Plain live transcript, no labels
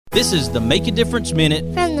This is the Make a Difference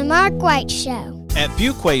Minute from the Mark White Show. At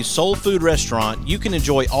Fuquay's Soul Food Restaurant, you can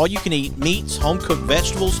enjoy all-you-can-eat meats, home-cooked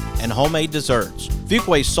vegetables, and homemade desserts.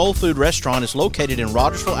 Fuquay's Soul Food Restaurant is located in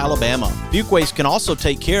Rodgersville, Alabama. Fuquay's can also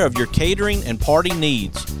take care of your catering and party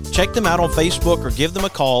needs. Check them out on Facebook or give them a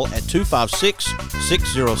call at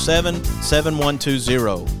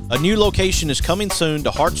 256-607-7120. A new location is coming soon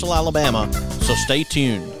to Hartsville, Alabama, so stay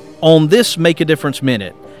tuned. On this Make a Difference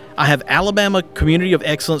Minute, I have Alabama Community of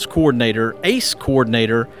Excellence Coordinator, ACE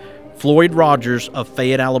Coordinator, Floyd Rodgers of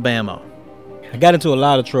Fayette, Alabama. I got into a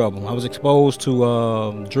lot of trouble. I was exposed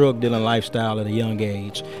to drug dealing lifestyle at a young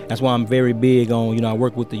age. That's why I'm very big on, I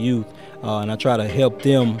work with the youth and I try to help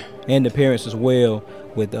them and the parents as well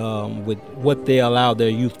with what they allow their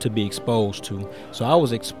youth to be exposed to. So I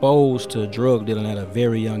was exposed to drug dealing at a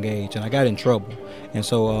very young age, and I got in trouble. And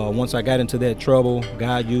so once I got into that trouble,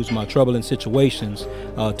 God used my troubling situations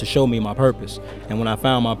to show me my purpose. And when I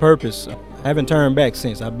found my purpose, I haven't turned back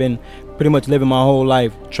since. I've been pretty much living my whole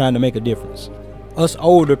life trying to make a difference. Us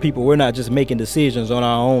older people, we're not just making decisions on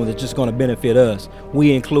our own that's just going to benefit us.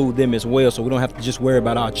 We include them as well, so we don't have to just worry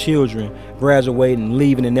about our children graduating,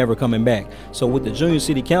 leaving, and never coming back. So with the Junior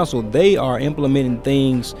City Council, they are implementing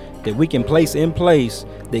things that we can place in place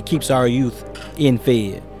that keeps our youth in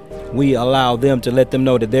Fayette. We allow them to let them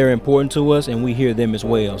know that they're important to us, and we hear them as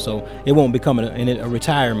well. So it won't become a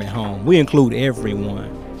retirement home. We include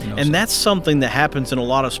everyone. And that's something that happens in a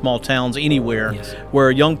lot of small towns anywhere, where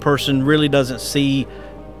a young person really doesn't see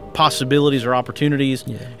possibilities or opportunities,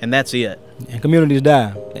 and that's it. And communities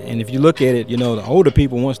die. And if you look at it, the older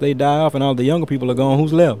people, once they die off and all the younger people are gone,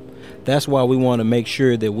 who's left? That's why we want to make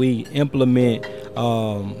sure that we implement,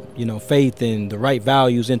 faith and the right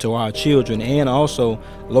values into our children, and also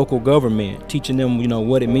local government, teaching them,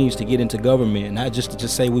 what it means to get into government, not just to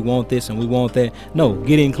just say we want this and we want that. No,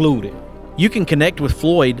 get included. You can connect with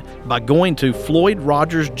Floyd by going to Floyd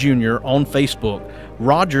Rodgers Jr. on Facebook.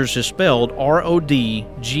 Rodgers is spelled Rodgers.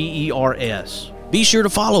 Be sure to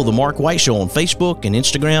follow The Mark White Show on Facebook and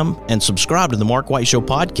Instagram, and subscribe to The Mark White Show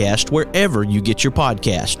podcast wherever you get your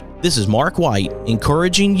podcast. This is Mark White,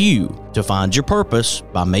 encouraging you to find your purpose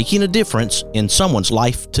by making a difference in someone's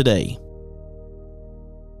life today.